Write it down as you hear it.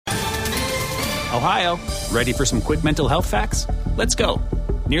Ohio, ready for some quick mental health facts? Let's go.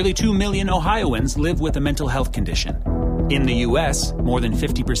 Nearly 2 million Ohioans live with a mental health condition. In the U.S., more than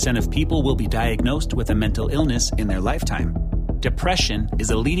 50% of people will be diagnosed with a mental illness in their lifetime. Depression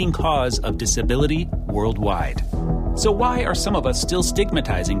is a leading cause of disability worldwide. So why are some of us still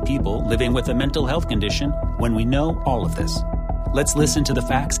stigmatizing people living with a mental health condition when we know all of this? Let's listen to the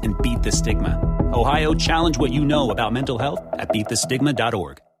facts and beat the stigma. Ohio, challenge what you know about mental health at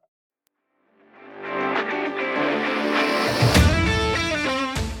beatthestigma.org.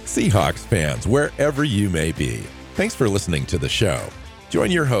 Seahawks fans, wherever you may be, thanks for listening to the show. Join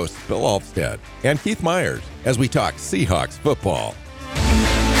your hosts, Bill Alvstead and Keith Myers, as we talk Seahawks football.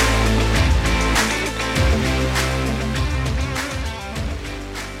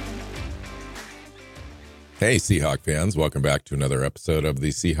 Hey, Seahawk fans, welcome back to another episode of the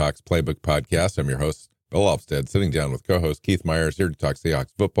Seahawks Playbook Podcast. I'm your host, Bill Alvstead, sitting down with co-host Keith Myers here to talk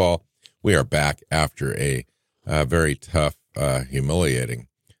Seahawks football. We are back after a very tough, humiliating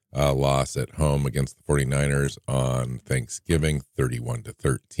loss at home against the 49ers on Thanksgiving,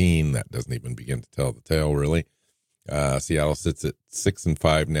 31-13. That doesn't even begin to tell the tale, really. Seattle sits at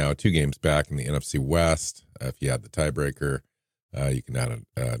 6-5 now, 2 games back in the NFC West. If you had the tiebreaker, you can add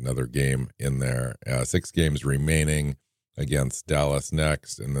another game in there. 6 games remaining against Dallas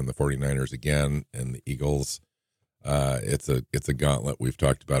next, and then the 49ers again, and the Eagles. It's a gauntlet. We've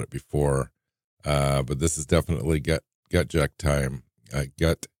talked about it before, but this is definitely gut check time.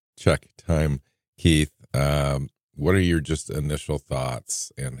 Check time, Keith. What are your just initial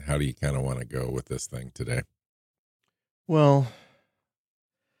thoughts, and how do you kind of want to go with this thing today? Well,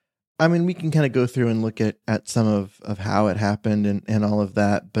 I mean, we can kind of go through and look at some of how it happened and all of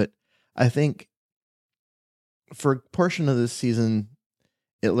that, but I think for a portion of this season,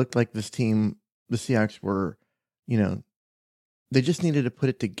 it looked like this team, the Seahawks, were, they just needed to put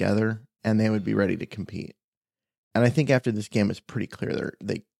it together and they would be ready to compete. And I think after this game, it's pretty clear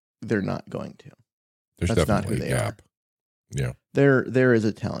they're not going to. There's That's definitely not who a they gap. are. Yeah. There is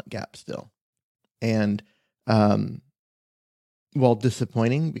a talent gap still. And while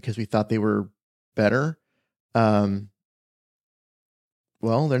disappointing because we thought they were better, well,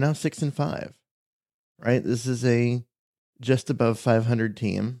 they're now 6-5, right? This is a just above 500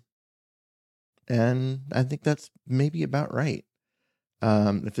 team. And I think that's maybe about right.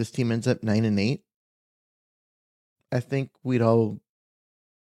 If this team ends up 9-8, I think we'd all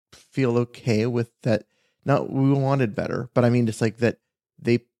feel okay with that. Not we wanted better, but I mean just like that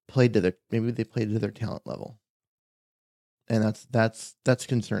they played to their talent level, and that's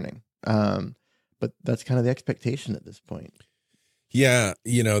concerning. But that's kind of the expectation at this point. Yeah,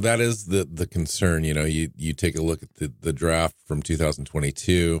 that is the concern. You take a look at the draft from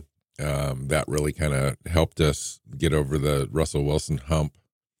 2022. That really kind of helped us get over the Russell Wilson hump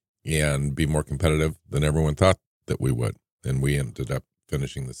and be more competitive than everyone thought that we would. And we ended up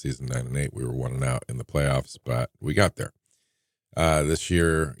finishing the season 9-8. We were 1-out in the playoffs, but we got there. This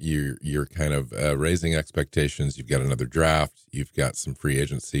year, you're kind of raising expectations. You've got another draft. You've got some free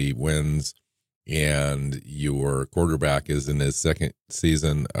agency wins, and your quarterback is in his second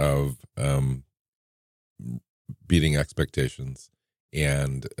season of beating expectations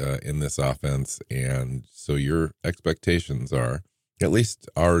and in this offense. And so your expectations are, at least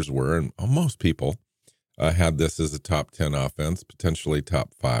ours were, and most people had this as a top 10 offense, potentially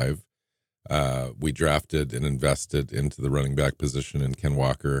top 5. We drafted and invested into the running back position in Ken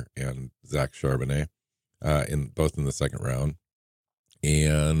Walker and Zach Charbonnet, both in the second round.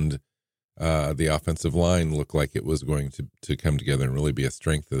 And the offensive line looked like it was going to come together and really be a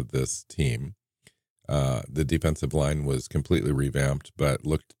strength of this team. The defensive line was completely revamped, but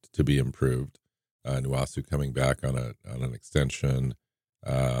looked to be improved. Nuasu coming back on an extension,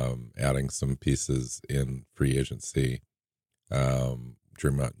 adding some pieces in free agency.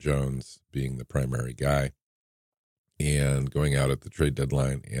 Jermont Jones being the primary guy, and going out at the trade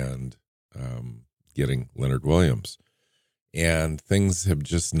deadline and getting Leonard Williams. And things have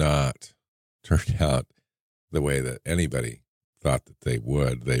just not turned out the way that anybody thought that they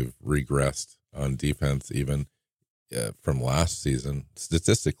would. They've regressed on defense even from last season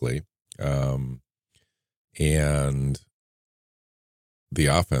statistically. And the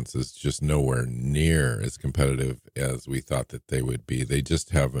offense is just nowhere near as competitive as we thought that they would be. They just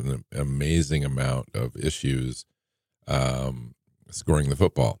have an amazing amount of issues scoring the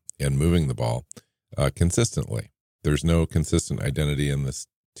football and moving the ball consistently. There's no consistent identity in this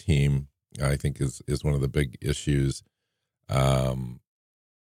team, I think is one of the big issues.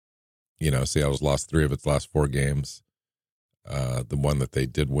 Seattle's lost 3 of its last 4 games. The one that they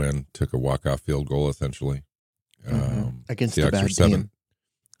did win took a walk-off field goal, essentially. Against a bad team.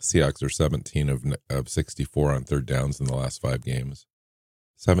 Seahawks are 17 of 64 on third downs in the last 5 games.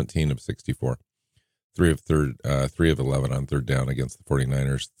 17 of 64. 3 of 11 on third down against the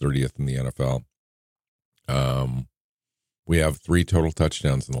 49ers, 30th in the NFL. We have 3 total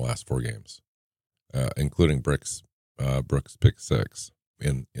touchdowns in the last 4 games, including Brooks' pick 6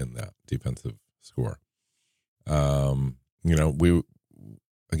 in that defensive score. We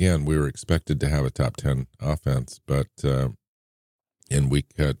were expected to have a top 10 offense, but in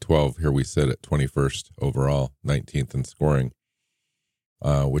week 12, here we sit at 21st overall, 19th in scoring,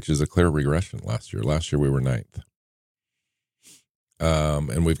 which is a clear regression last year. Last year we were 9th.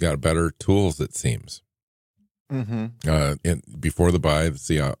 And we've got better tools, it seems. Mm-hmm. Before the bye,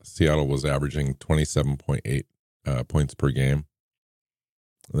 Seattle was averaging 27.8 points per game.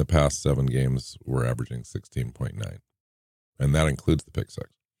 In the past 7 games, we're averaging 16.9. And that includes the pick 6.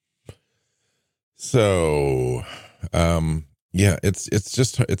 So,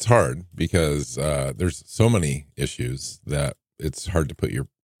 it's hard because there's so many issues that it's hard to put your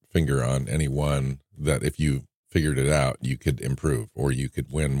finger on any one that if you figured it out, you could improve or you could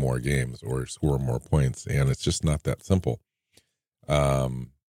win more games or score more points. And it's just not that simple.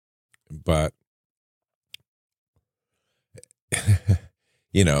 But,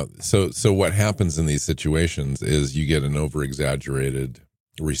 so what happens in these situations is you get an over-exaggerated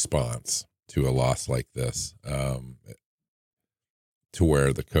response to a loss like this, to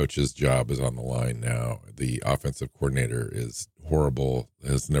where the coach's job is on the line now. The offensive coordinator is horrible,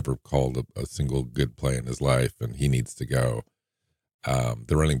 has never called a single good play in his life, and he needs to go.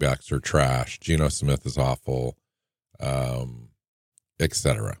 The running backs are trash. Geno Smith is awful,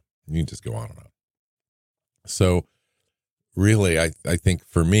 etc. You can just go on and on. So really, I think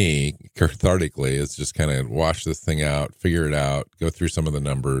for me, cathartically, is just kind of wash this thing out, figure it out, go through some of the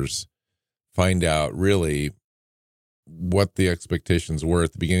numbers, find out really what the expectations were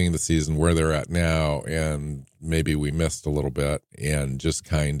at the beginning of the season, where they're at now, and maybe we missed a little bit, and just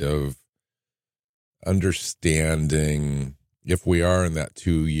kind of understanding if we are in that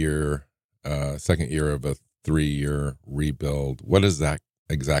 2-year, second year of a 3-year rebuild, what is that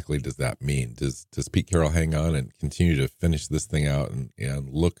exactly does that mean? Does Pete Carroll hang on and continue to finish this thing out and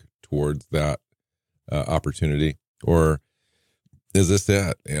look towards that opportunity? Or is this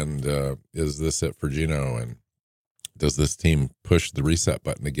it? And is this it for Geno? And does this team push the reset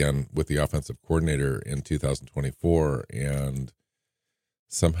button again with the offensive coordinator in 2024 and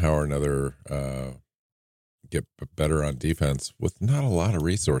somehow or another get better on defense with not a lot of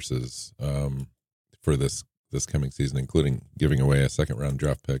resources for this coming season, including giving away a second-round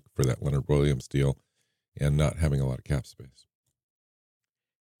draft pick for that Leonard Williams deal and not having a lot of cap space?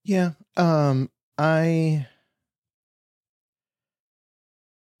 Yeah, I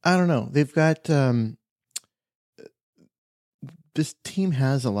don't know. They've got this team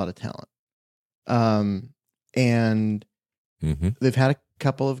has a lot of talent, and they've had a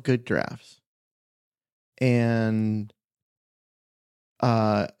couple of good drafts, and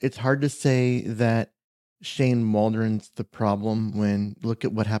it's hard to say that Shane Waldron's the problem when look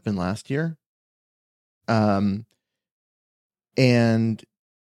at what happened last year. And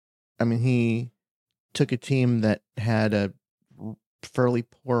I mean, he took a team that had a fairly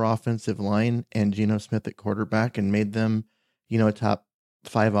poor offensive line and Geno Smith at quarterback and made them, a top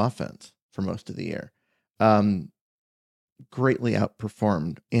 5 offense for most of the year. Greatly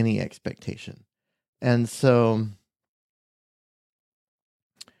outperformed any expectation. And so,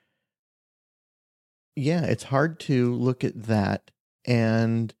 yeah, it's hard to look at that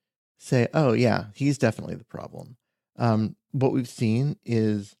and say, oh, yeah, he's definitely the problem. What we've seen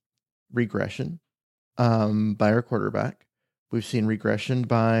is regression by our quarterback. We've seen regression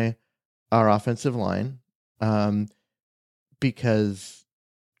by our offensive line because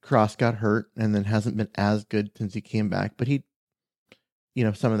Cross got hurt and then hasn't been as good since he came back. But he,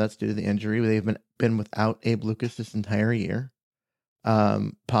 some of that's due to the injury. They've been without Abe Lucas this entire year.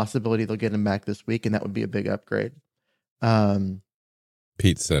 Possibility they'll get him back this week, and that would be a big upgrade.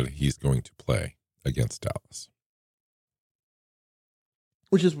 Pete said he's going to play against Dallas,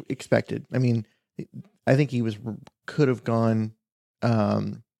 which is expected. I mean, I think he could have gone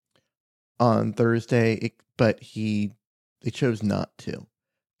on Thursday, but they chose not to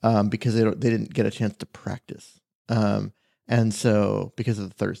because they didn't get a chance to practice, and so because of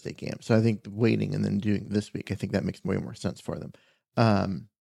the Thursday game. So I think waiting and then doing this week, I think that makes way more sense for them. And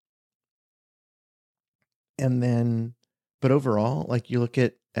then, but overall, like you look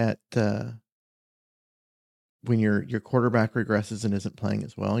at when your quarterback regresses and isn't playing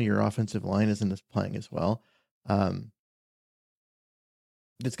as well, your offensive line isn't playing as well,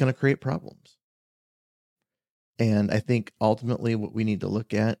 it's going to create problems. And I think ultimately what we need to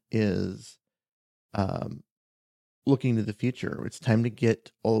look at is looking to the future. It's time to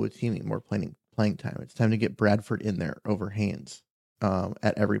get Oluwatimi more playing time. It's time to get Bradford in there over Haynes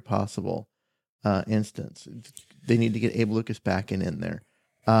at every possible instance. They need to get Abe Lucas back in there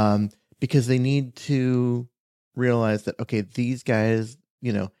because they need to realize that, okay, these guys,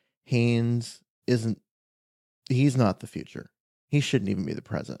 Haynes he's not the future. He shouldn't even be the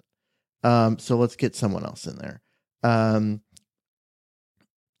present. So let's get someone else in there.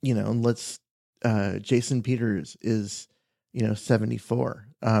 Let's Jason Peters is 74.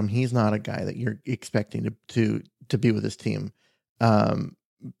 He's not a guy that you're expecting to be with his team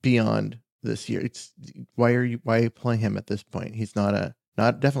beyond this year. It's why play him at this point? He's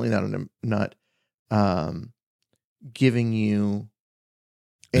definitely not giving you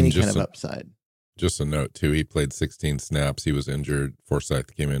any kind of upside. Just a note too, he played 16 snaps. He was injured.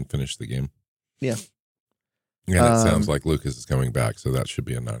 Forsyth came in, finished the game. Yeah. And it sounds like Lucas is coming back, so that should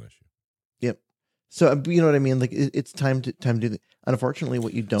be a non-issue. Yep. So you know what I mean? Like it's time to do that. Unfortunately,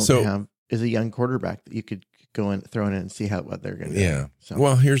 what you don't have is a young quarterback that you could go and throw in and see what they're going to do. Yeah. So.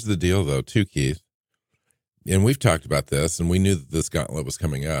 Well, here's the deal though, too, Keith. And we've talked about this, and we knew that this gauntlet was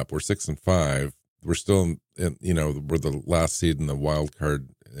coming up. We're 6-5. We're still in, we're the last seed in the wild card,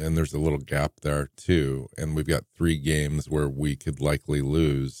 and there's a little gap there too. And we've got 3 games where we could likely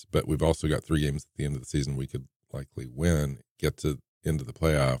lose, but we've also got 3 games at the end of the season we could likely win, get into the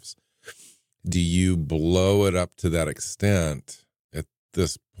playoffs. Do you blow it up to that extent at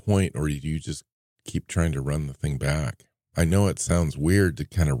this point, or do you just keep trying to run the thing back? I know it sounds weird to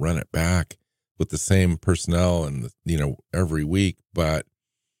kind of run it back with the same personnel and every week, but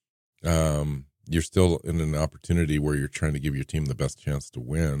you're still in an opportunity where you're trying to give your team the best chance to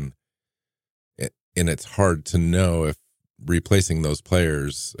win. And it's hard to know if replacing those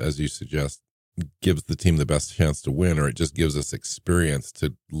players, as you suggest, gives the team the best chance to win, or it just gives us experience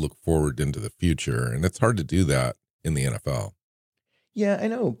to look forward into the future. And it's hard to do that in the NFL. Yeah, I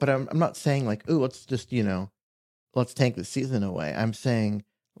know, but I'm not saying like, oh, let's just, let's tank the season away. I'm saying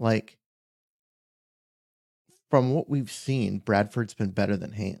like, from what we've seen, Bradford's been better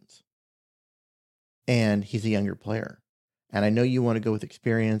than Haynes. And he's a younger player. And I know you want to go with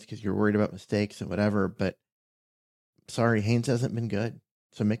experience because you're worried about mistakes and whatever, but sorry, Haynes hasn't been good.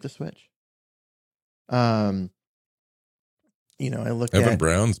 So make the switch. I look Evan at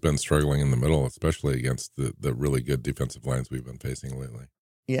Brown's been struggling in the middle, especially against the really good defensive lines we've been facing lately.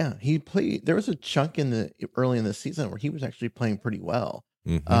 Yeah, he played. There was a chunk early in the season where he was actually playing pretty well.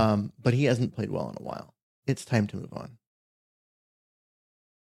 Mm-hmm. But he hasn't played well in a while. It's time to move on.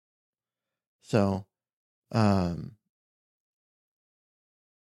 So,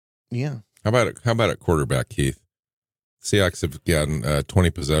 yeah. How about at quarterback, Keith? Seahawks have gotten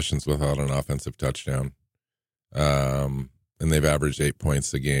 20 possessions without an offensive touchdown. And they've averaged 8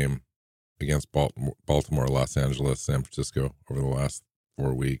 points a game against Baltimore, Los Angeles, San Francisco over the last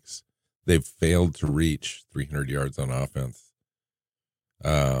 4 weeks. They've failed to reach 300 yards on offense.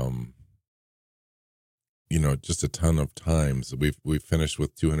 Just a ton of times. We've finished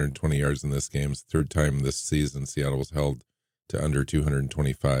with 220 yards in this game. It's the 3rd time this season Seattle was held to under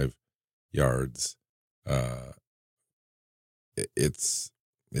 225 yards. It's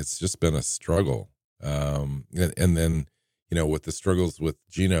just been a struggle. And then, with the struggles with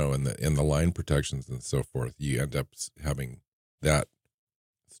Geno and the line protections and so forth, you end up having that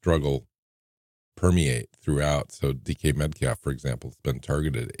struggle permeate throughout. So DK Metcalf, for example, has been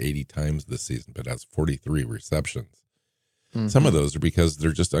targeted 80 times this season, but has 43 receptions. Mm-hmm. Some of those are because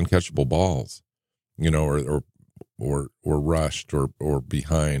they're just uncatchable balls, or rushed or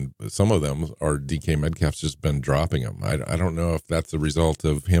behind. Some of them are DK Metcalf's just been dropping them. I don't know if that's a result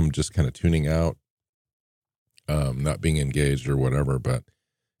of him just kind of tuning out, not being engaged or whatever, but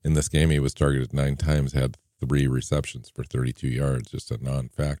in this game he was targeted 9 times, had 3 receptions for 32 yards, just a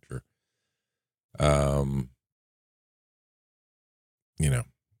non-factor.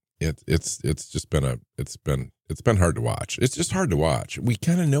 It's just been it's been hard to watch. It's just hard to watch. We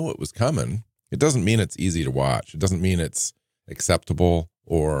kind of know it was coming. It doesn't mean it's easy to watch. It doesn't mean it's acceptable,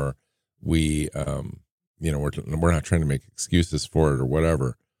 or we're not trying to make excuses for it or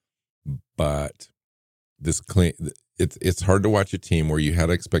whatever. But it's hard to watch a team where you had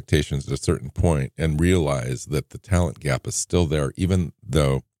expectations at a certain point and realize that the talent gap is still there, even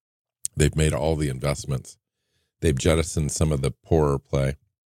though they've made all the investments. They've jettisoned some of the poorer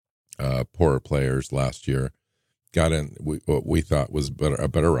players last year. Got in what we thought was a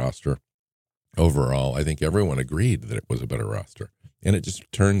better roster. Overall, I think everyone agreed that it was a better roster, and it just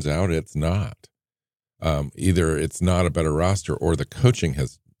turns out it's not. Either it's not a better roster, or the coaching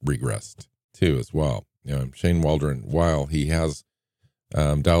has regressed too as well. Shane Waldron, while he has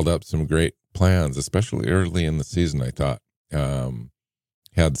dialed up some great plans, especially early in the season, I thought,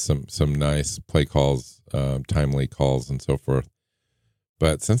 had some nice play calls, timely calls, and so forth.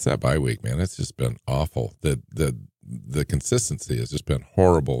 But since that bye week, man, it's just been awful. The consistency has just been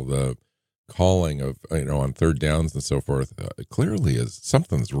horrible. The calling of on third downs and so forth clearly is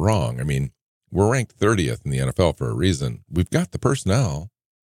something's wrong. I mean, we're ranked 30th in the NFL for a reason. We've got the personnel,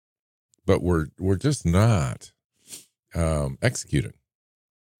 but we're just not executing.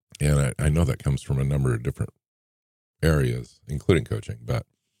 And I know that comes from a number of different areas, including coaching, but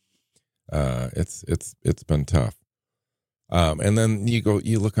it's been tough. And then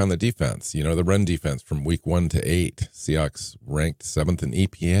you look on the defense, the run defense from week 1 to 8, Seahawks ranked 7th in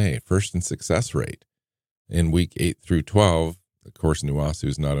EPA, first in success rate. In week 8 through 12, of course,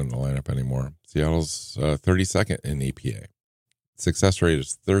 Nuasu's not in the lineup anymore. Seattle's 32nd in EPA. Success rate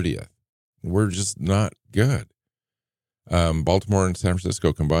is 30th. We're just not good. Baltimore and San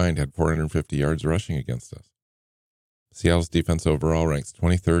Francisco combined had 450 yards rushing against us. Seattle's defense overall ranks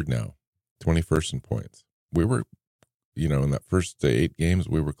 23rd now, 21st in points. We were, in that first 8 games,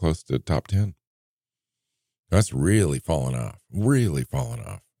 we were close to top 10. That's really fallen off.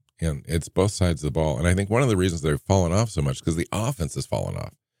 And it's both sides of the ball. And I think one of the reasons they've fallen off so much is because the offense has fallen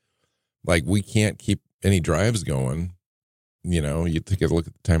off. Like, we can't keep any drives going. You take a look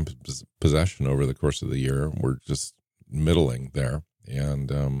at the time possession over the course of the year. We're just middling there.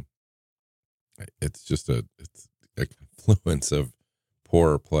 And it's just a confluence of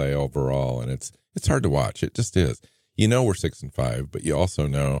poor play overall. And it's hard to watch. It just is. We're 6-5, but you also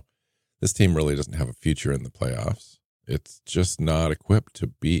know this team really doesn't have a future in the playoffs. It's just not equipped to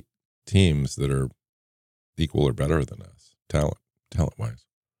beat teams that are equal or better than us, talent-wise.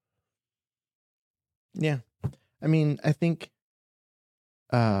 Yeah. I mean, I think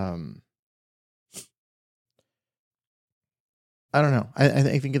I don't know.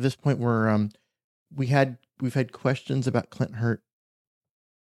 I think at this point we've had questions about Clint Hurt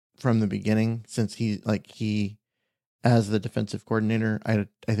from the beginning, since he as the defensive coordinator. I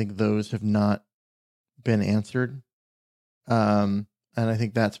think those have not been answered. And I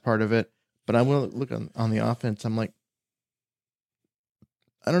think that's part of it. But I will look on the offense. I'm like,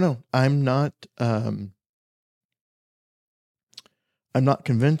 I don't know. I'm not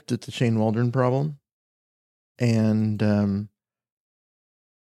convinced it's a Shane Waldron problem. And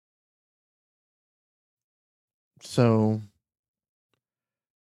so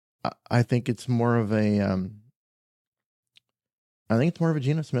I think it's more of a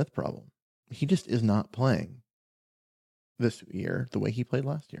Geno Smith problem. He just is not playing this year the way he played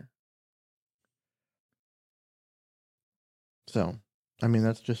last year. So, I mean,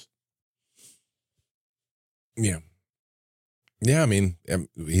 that's just... Yeah. Yeah, I mean,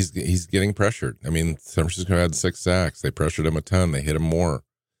 he's getting pressured. I mean, San Francisco had 6 sacks. They pressured him a ton. They hit him more.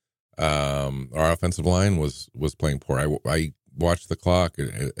 Our offensive line was playing poor. I watched the clock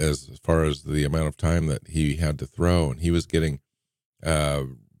as far as the amount of time that he had to throw, and he was getting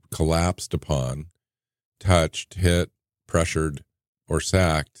collapsed upon, touched, hit, pressured, or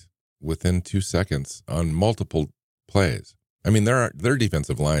sacked within 2 seconds on multiple plays. I mean, their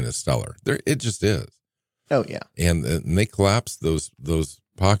defensive line is stellar. It just is. Oh yeah, and they collapsed those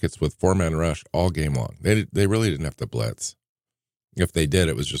pockets with 4-man rush all game long. They really didn't have to blitz. If they did,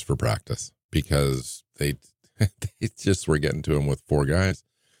 it was just for practice, because they just were getting to him with 4 guys.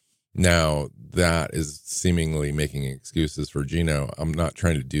 Now that is seemingly making excuses for Geno. I'm not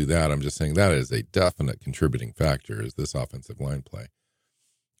trying to do that. I'm just saying that is a definite contributing factor, is this offensive line play,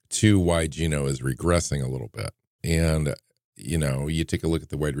 to why Geno is regressing a little bit. And you take a look at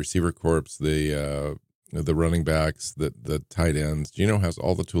the wide receiver corps, the running backs, the tight ends. Geno has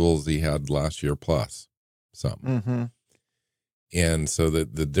all the tools he had last year plus some. Mm-hmm. And so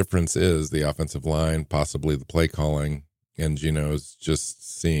the difference is the offensive line, possibly the play calling, and Geno's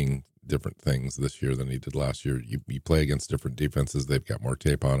just seeing different things this year than he did last year. You play against different defenses. They've got more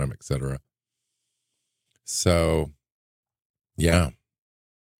tape on them, et cetera. So, yeah.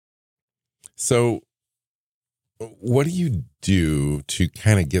 So what do you do to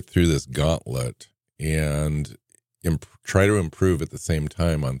kind of get through this gauntlet and try to improve at the same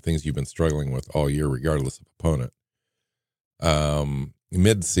time on things you've been struggling with all year, regardless of opponent?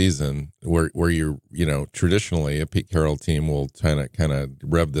 Mid-season, where you're, traditionally a Pete Carroll team will kind of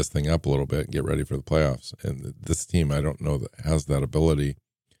rev this thing up a little bit and get ready for the playoffs. And this team, I don't know that has that ability.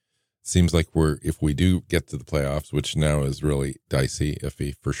 Seems like if we do get to the playoffs, which now is really dicey,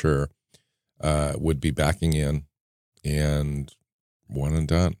 iffy for sure, would be backing in and one and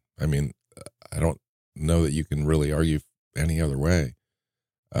done. I mean, I don't know that you can really argue any other way.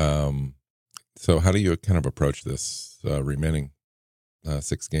 So how do you kind of approach this remaining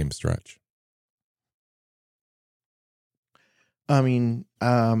 6-game stretch? I mean,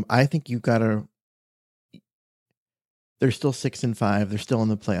 I think you've got to. They're still 6-5. They're still in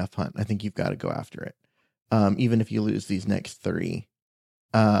the playoff hunt. I think you've got to go after it, even if you lose these next 3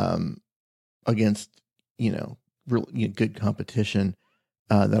 against really good competition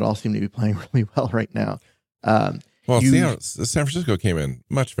that all seem to be playing really well right now. See how San Francisco came in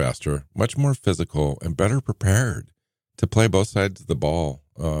much faster, much more physical, and better prepared to play both sides of the ball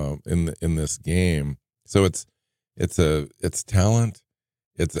in this game. So it's talent,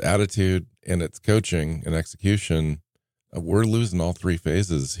 it's attitude, and it's coaching and execution. We're losing all 3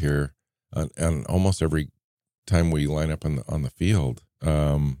 phases here, and almost every time we line up on the field.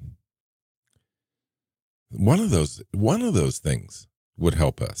 One of those things would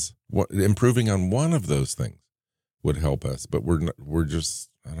help us. Improving on one of those things would help us, but we're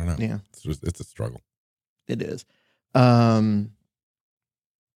just, I don't know. Yeah, it's a struggle. It is.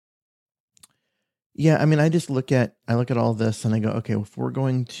 Yeah, I mean, I look at all this and I go, okay, if we're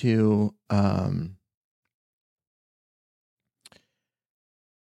going to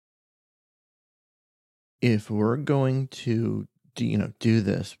do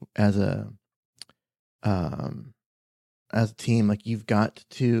this as a team, like you've got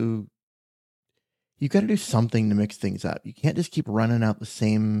to do something to mix things up. You can't just keep running out the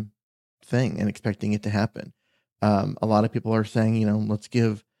same thing and expecting it to happen. A lot of people are saying, let's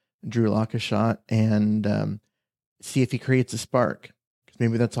give Drew Lock a shot and see if he creates a spark, because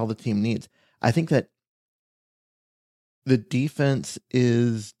maybe that's all the team needs. I think that the defense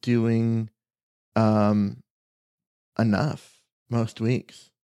is doing enough most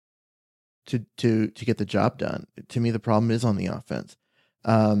weeks to get the job done. To me, the problem is on the offense.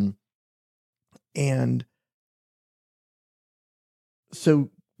 And so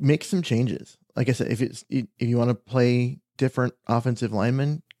make some changes. Like I said, if you want to play different offensive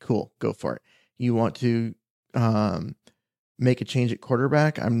linemen, cool, go for it. You want to make a change at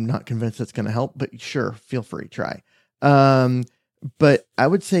quarterback, I'm not convinced that's going to help, but sure, feel free, try. But I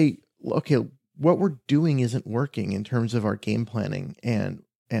would say, okay, what we're doing isn't working in terms of our game planning and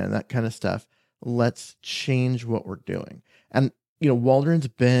that kind of stuff. Let's change what we're doing. And Waldron's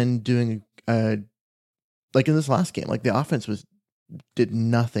been doing like in this last game, like the offense did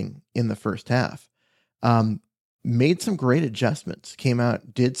nothing in the first half. Made some great adjustments, came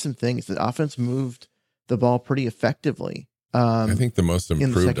out, did some things. The offense moved the ball pretty effectively. I think the most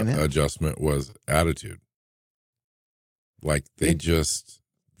improved adjustment was attitude. Like they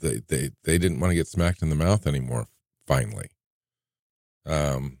didn't want to get smacked in the mouth anymore. Finally,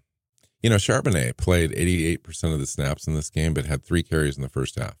 Charbonnet played 88% of the snaps in this game, but had 3 carries in the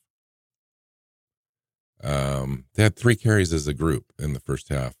first half. They had 3 carries as a group in the first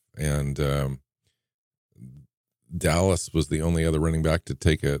half, and Dallas was the only other running back to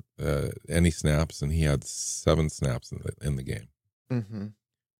take any snaps, and he had 7 snaps in the game. Mm-hmm.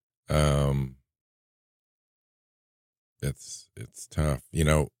 It's tough.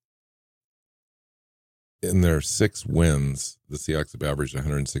 In their 6 wins, the Seahawks have averaged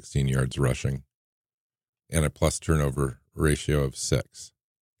 116 yards rushing and a plus turnover ratio of 6.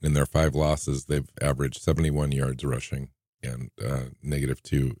 In their 5 losses, they've averaged 71 yards rushing and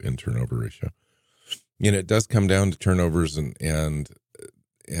 -2 in turnover ratio. It does come down to turnovers and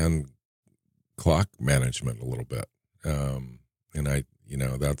clock management a little bit. And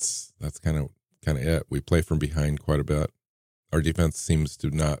that's kind of it. We play from behind quite a bit. Our defense seems to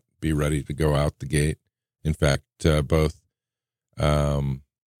not be ready to go out the gate. In fact, both Jaron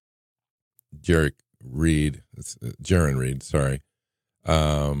Reed,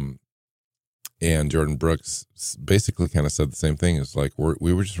 and Jordan Brooks basically kind of said the same thing. It's like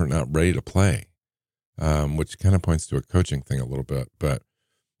we were just not ready to play, which kind of points to a coaching thing a little bit. But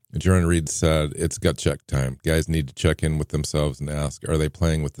Jaron Reed said it's gut check time. Guys need to check in with themselves and ask, are they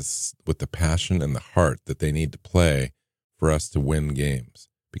playing with the passion and the heart that they need to play for us to win games?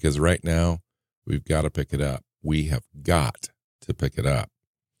 Because right now, we've got to pick it up. We have got to pick it up.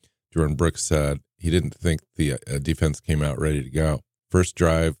 Jordan Brooks said he didn't think the defense came out ready to go. First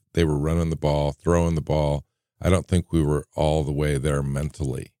drive, they were running the ball, throwing the ball. I don't think we were all the way there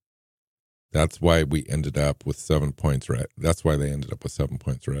mentally. That's why we ended up with 7 points, right? That's why they ended up with 7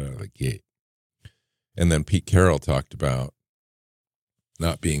 points right out of the gate. And then Pete Carroll talked about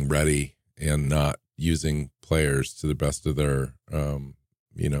not being ready and not using players to the best of their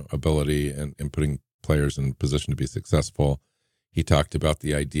ability and putting players in position to be successful. He talked about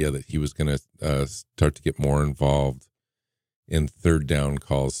the idea that he was going to start to get more involved in 3rd down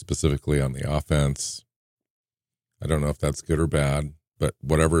calls, specifically on the offense. I don't know if that's good or bad, but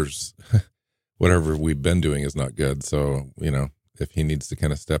whatever's whatever we've been doing is not good. So, if he needs to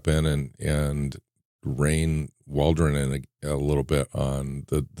kind of step in and rein Waldron in a little bit on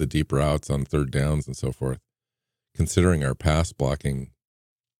the deep routes on third downs and so forth, considering our pass blocking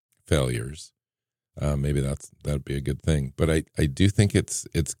failures, maybe that'd be a good thing. But I do think it's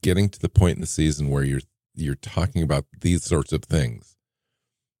getting to the point in the season where you're talking about these sorts of things.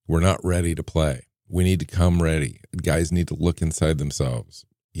 We're not ready to play. We need to come ready. Guys need to look inside themselves.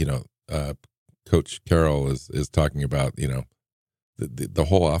 Coach Carroll is talking about, the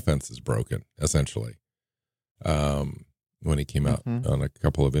whole offense is broken, essentially, when he came out on a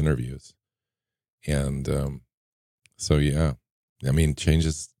couple of interviews. And so, yeah, I mean,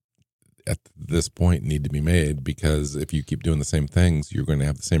 changes at this point need to be made, because if you keep doing the same things, you're going to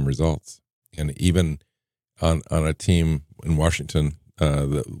have the same results. And even on a team in Washington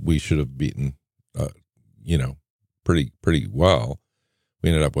that we should have beaten, pretty well, we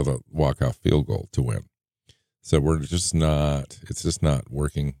ended up with a walk-off field goal to win. So it's just not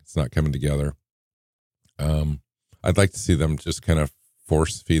working. It's not coming together. I'd like to see them just kind of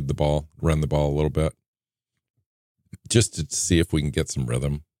force feed the ball, run the ball a little bit, just to see if we can get some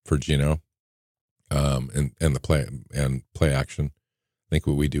rhythm for Geno, and the play action. I think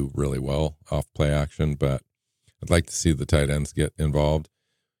we do really well off play action, but I'd like to see the tight ends get involved.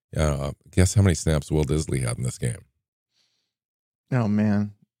 Guess how many snaps Will Disley had in this game? Oh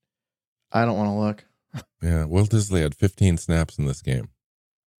man, I don't want to look. Yeah, Will Disley had 15 snaps in this game.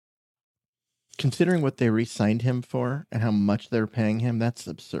 Considering what they re-signed him for and how much they're paying him, that's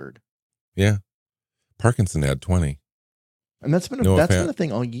absurd. Yeah, Parkinson had 20, and that's been the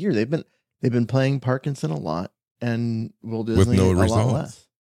thing all year. They've been playing Parkinson a lot, and Will Disley with no a results. lot less.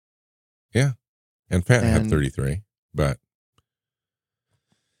 Yeah, and Fant had 33, but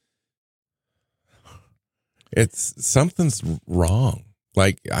something's wrong.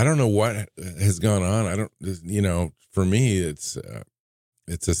 Like, I don't know what has gone on. For me, it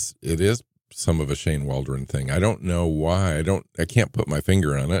is some of a Shane Waldron thing. I don't know why. I can't put my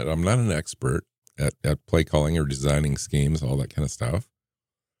finger on it. I'm not an expert at play calling or designing schemes, all that kind of stuff.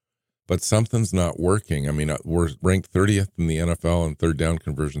 But something's not working. I mean, we're ranked 30th in the NFL in third down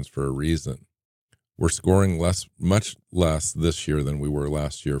conversions for a reason. We're scoring much less this year than we were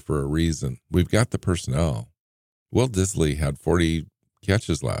last year for a reason. We've got the personnel. Will Disley had 40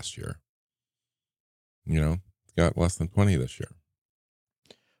 catches last year. Got less than 20 this year.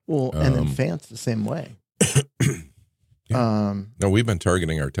 Well, and then Fant's the same way. Yeah. No, we've been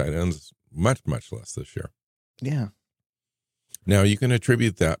targeting our tight ends much, much less this year. Yeah. Now, you can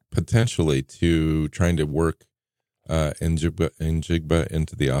attribute that potentially to trying to work Njigba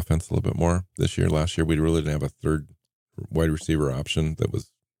into the offense a little bit more this year. Last year, we really didn't have a third wide receiver option that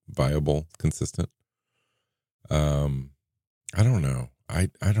was viable, consistent. I don't know. I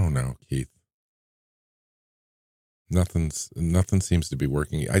don't know, Keith. Nothing seems to be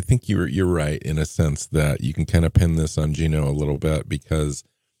working. I think you're right in a sense that you can kind of pin this on Geno a little bit, because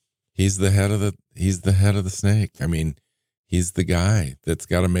he's the head of the snake. I mean, he's the guy that's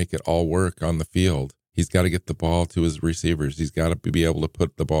got to make it all work on the field. He's got to get the ball to his receivers. He's got to be able to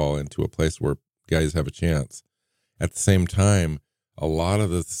put the ball into a place where guys have a chance. At the same time, a lot of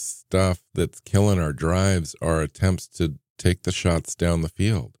the stuff that's killing our drives are attempts to take the shots down the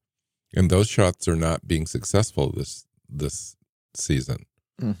field. And those shots are not being successful this season.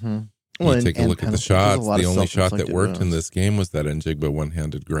 Mm-hmm. You take a look at the shots. The only shot that worked in this game was that Njigba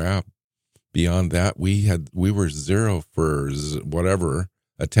one-handed grab. Beyond that, we were 0 for whatever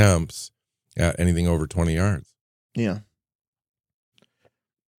attempts at anything over 20 yards. Yeah.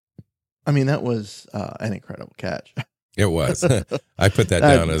 I mean, that was an incredible catch. It was. I put that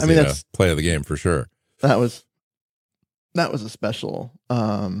down as play of the game for sure. That was a special.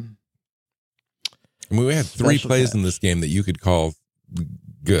 We had 3 plays in this game that you could call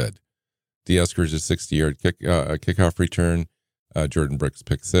good. D'Esker's 60-yard kickoff return, Jordan Brooks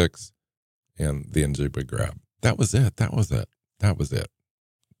pick 6, and the Njigba grab. That was it.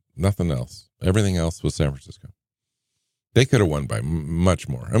 Nothing else. Everything else was San Francisco. They could have won by much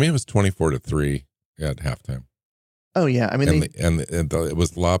more. I mean, it was 24-3 at halftime. Oh yeah, I mean, it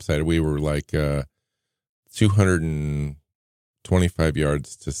was lopsided. We were like 225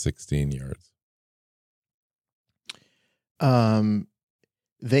 yards to 16 yards.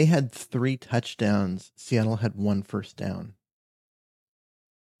 They had 3 touchdowns. Seattle had 1 first down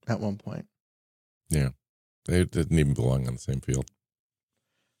at one point. Yeah, they didn't even belong on the same field.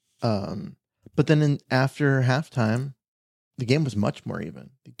 But then after halftime, the game was much more even.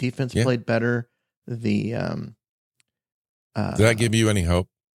 The defense played better. Did that give you any hope?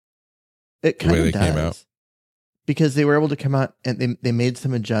 It kind of does. Came out? because they were able to come out and they made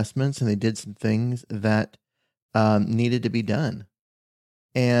some adjustments and they did some things that needed to be done.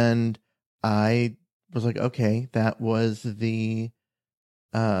 And I was like, okay, that was the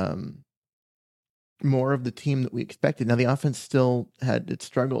more of the team that we expected. Now, the offense still had its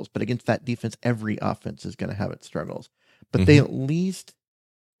struggles, but against that defense, every offense is going to have its struggles. But they at least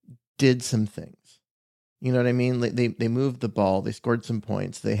did some things. You know what I mean? They moved the ball. They scored some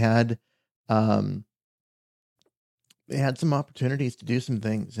points. They had some opportunities to do some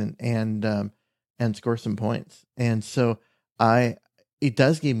things and score some points. And so it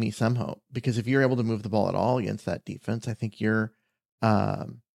does give me some hope, because if you're able to move the ball at all against that defense, I think you're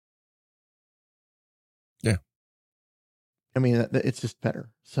yeah. I mean, it's just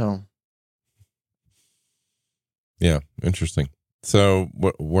better. So yeah, interesting. So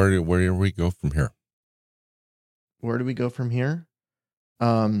where do we go from here? Where do we go from here?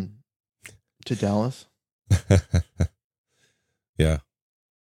 To Dallas. Yeah.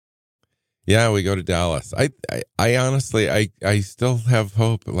 Yeah, we go to Dallas. I honestly, I still have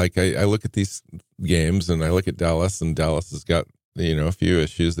hope. Like I look at these games and I look at Dallas, and Dallas has got, a few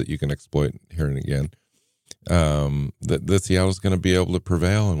issues that you can exploit here and again. That Seattle's going to be able to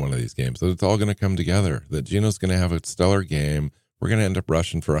prevail in one of these games, that it's all going to come together, that Geno's going to have a stellar game. We're going to end up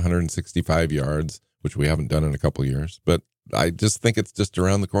rushing for 165 yards, which we haven't done in a couple of years, but I just think it's just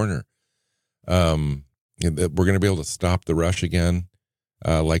around the corner. We're going to be able to stop the rush again,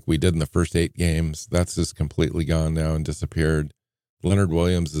 like we did in the first 8 games. That's just completely gone now and disappeared. Leonard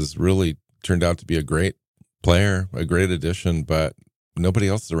Williams has really turned out to be a great player, a great addition, but nobody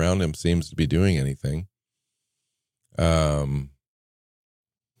else around him seems to be doing anything. The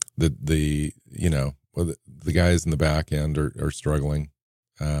guys in the back end are struggling,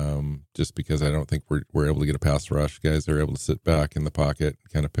 just because I don't think we're able to get a pass rush. Guys are able to sit back in the pocket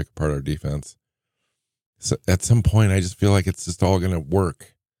and kind of pick apart our defense. So at some point, I just feel like it's just all going to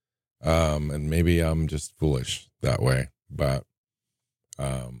work. And maybe I'm just foolish that way, but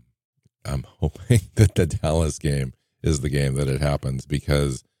I'm hoping that the Dallas game is the game that it happens,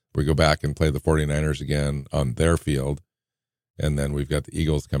 because we go back and play the 49ers again on their field, and then we've got the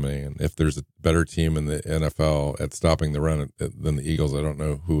Eagles coming in. If there's a better team in the NFL at stopping the run than the Eagles, I don't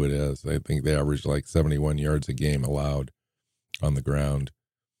know who it is. I think they average like 71 yards a game allowed on the ground,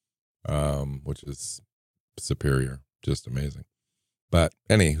 which is superior, just amazing. But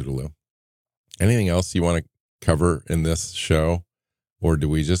anywho, anything else you want to cover in this show, or do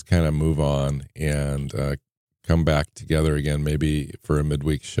we just kind of move on and come back together again, maybe for a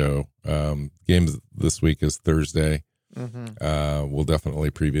midweek show? Games this week is Thursday. We'll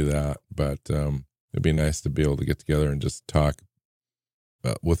definitely preview that, but it'd be nice to be able to get together and just talk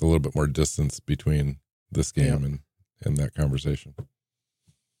with a little bit more distance between this game and that conversation.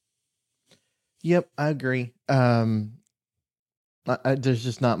 Yep, I agree. There's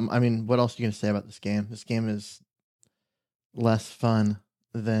just not, I mean, what else are you going to say about this game? This game is less fun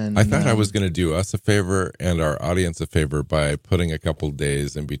than... I thought I was going to do us a favor and our audience a favor by putting a couple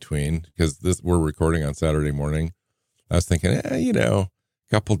days in between, because we're recording on Saturday morning. I was thinking, a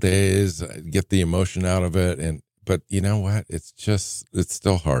couple days, get the emotion out of it. But you know what? It's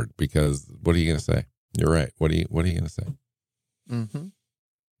still hard, because what are you going to say? You're right. What are you going to say? Mm-hmm.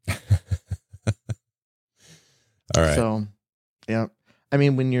 All right. So, yeah. I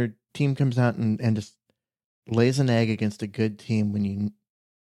mean, when your team comes out and just lays an egg against a good team when you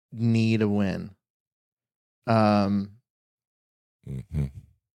need a win,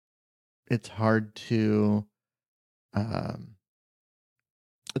 it's hard to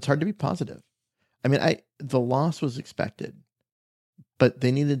be positive. I mean, the loss was expected, but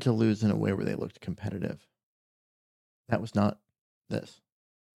they needed to lose in a way where they looked competitive. That was not this.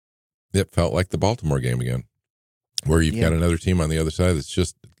 It felt like the Baltimore game again, where you've got another team on the other side that's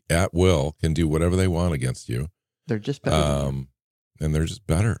just at will, can do whatever they want against you. They're just better. And they're just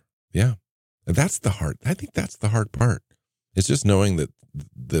better. Yeah. And I think that's the hard part. It's just knowing that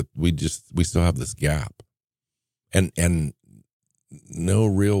we still have this gap and no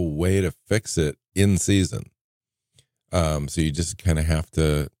real way to fix it in season. So you just kind of have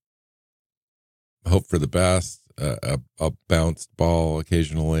to hope for the best, a bounced ball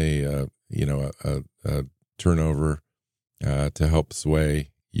occasionally, a turnover, to help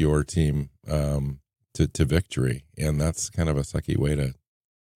sway your team, to victory. And that's kind of a sucky way to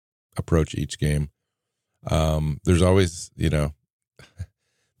approach each game. There's always, that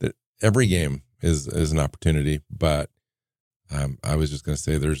every game is an opportunity, but I was just going to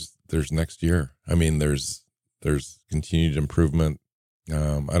say there's next year. I mean, there's continued improvement.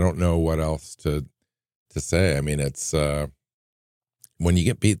 I don't know what else to say. I mean, it's when you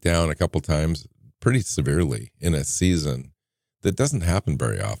get beat down a couple times pretty severely in a season that doesn't happen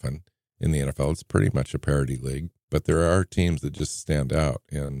very often in the NFL. It's pretty much a parity league, but there are teams that just stand out,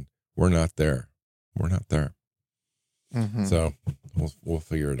 and we're not there. We're not there. Mm-hmm. So we'll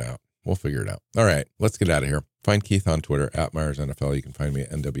figure it out. We'll figure it out. All right, let's get out of here. Find Keith on Twitter at Myers NFL. You can find me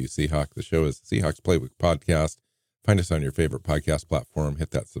at NW Seahawk. The show is Seahawks Playbook Podcast. Find us on your favorite podcast platform. Hit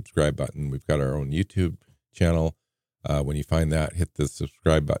that subscribe button. We've got our own YouTube channel. When you find that, hit the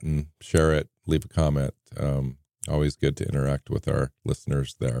subscribe button, share it, leave a comment. Always good to interact with our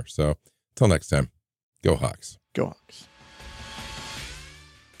listeners there. So until next time, go Hawks. Go Hawks.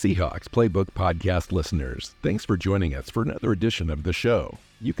 Seahawks Playbook Podcast listeners, thanks for joining us for another edition of the show.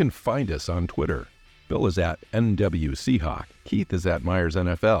 You can find us on Twitter. Bill is at NW Seahawk, Keith is at Myers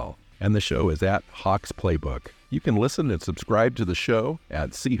NFL, and the show is at Hawks Playbook. You can listen and subscribe to the show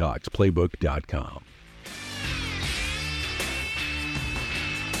at SeahawksPlaybook.com.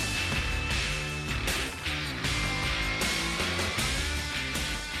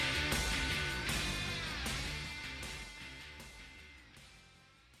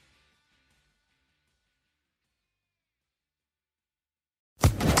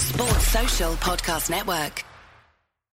 Sports Social Podcast Network.